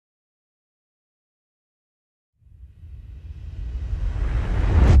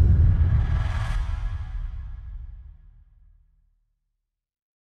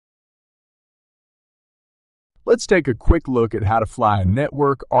Let's take a quick look at how to fly a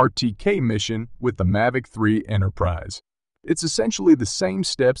Network RTK mission with the Mavic 3 Enterprise. It's essentially the same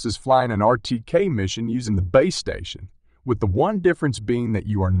steps as flying an RTK mission using the base station, with the one difference being that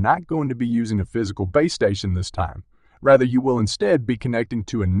you are not going to be using a physical base station this time. Rather, you will instead be connecting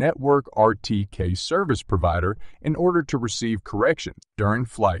to a Network RTK service provider in order to receive corrections during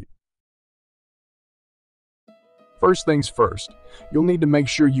flight. First things first, you'll need to make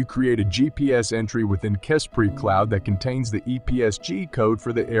sure you create a GPS entry within Kespry Cloud that contains the EPSG code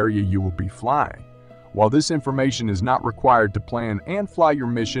for the area you will be flying. While this information is not required to plan and fly your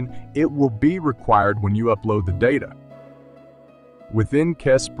mission, it will be required when you upload the data. Within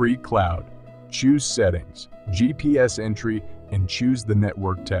Kespry Cloud, choose Settings, GPS Entry, and choose the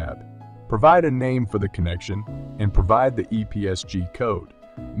Network tab. Provide a name for the connection and provide the EPSG code.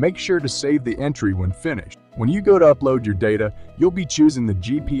 Make sure to save the entry when finished. When you go to upload your data, you'll be choosing the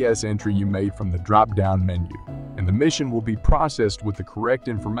GPS entry you made from the drop-down menu, and the mission will be processed with the correct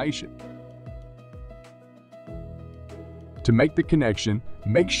information. To make the connection,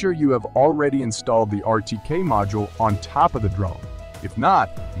 make sure you have already installed the RTK module on top of the drone. If not,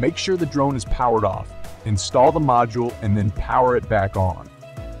 make sure the drone is powered off. Install the module and then power it back on.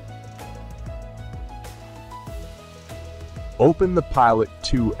 Open the Pilot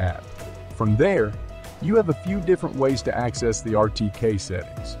 2 app. From there, you have a few different ways to access the RTK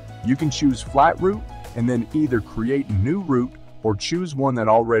settings. You can choose flight route and then either create a new route or choose one that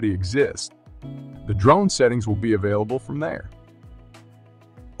already exists. The drone settings will be available from there.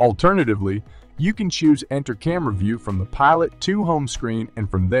 Alternatively, you can choose Enter Camera View from the Pilot 2 home screen,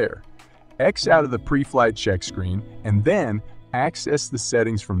 and from there, X out of the pre-flight check screen and then access the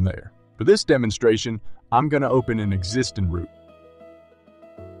settings from there. For this demonstration, I'm going to open an existing route.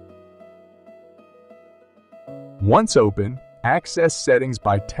 Once open, access settings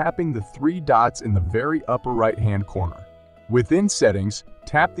by tapping the three dots in the very upper right-hand corner. Within settings,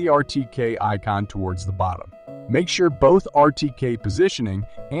 tap the RTK icon towards the bottom. Make sure both RTK positioning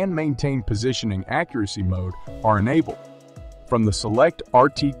and maintain positioning accuracy mode are enabled. From the Select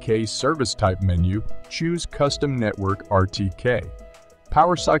RTK Service Type menu, choose Custom Network RTK.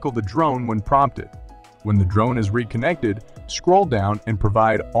 Power cycle the drone when prompted. When the drone is reconnected, scroll down and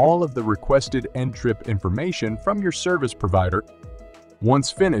provide all of the requested end trip information from your service provider.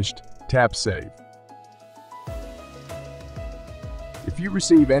 Once finished, tap Save. If you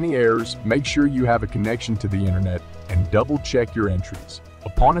receive any errors, make sure you have a connection to the internet and double-check your entries.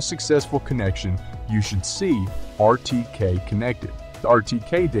 Upon a successful connection, you should see RTK connected, the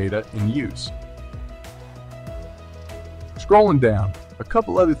RTK data in use. Scrolling down, a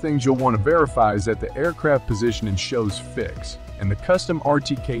couple other things you'll want to verify is that the aircraft positioning shows fixed, and the custom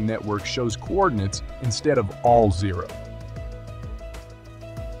RTK network shows coordinates instead of all 0.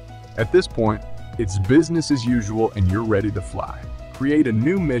 At this point, it's business as usual and you're ready to fly. Create a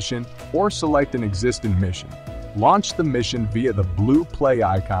new mission or select an existing mission. Launch the mission via the blue play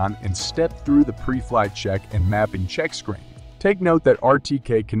icon and step through the pre-flight check and mapping check screen. Take note that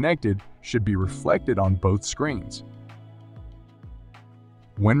RTK Connected should be reflected on both screens.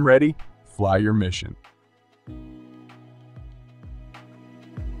 When ready, fly your mission.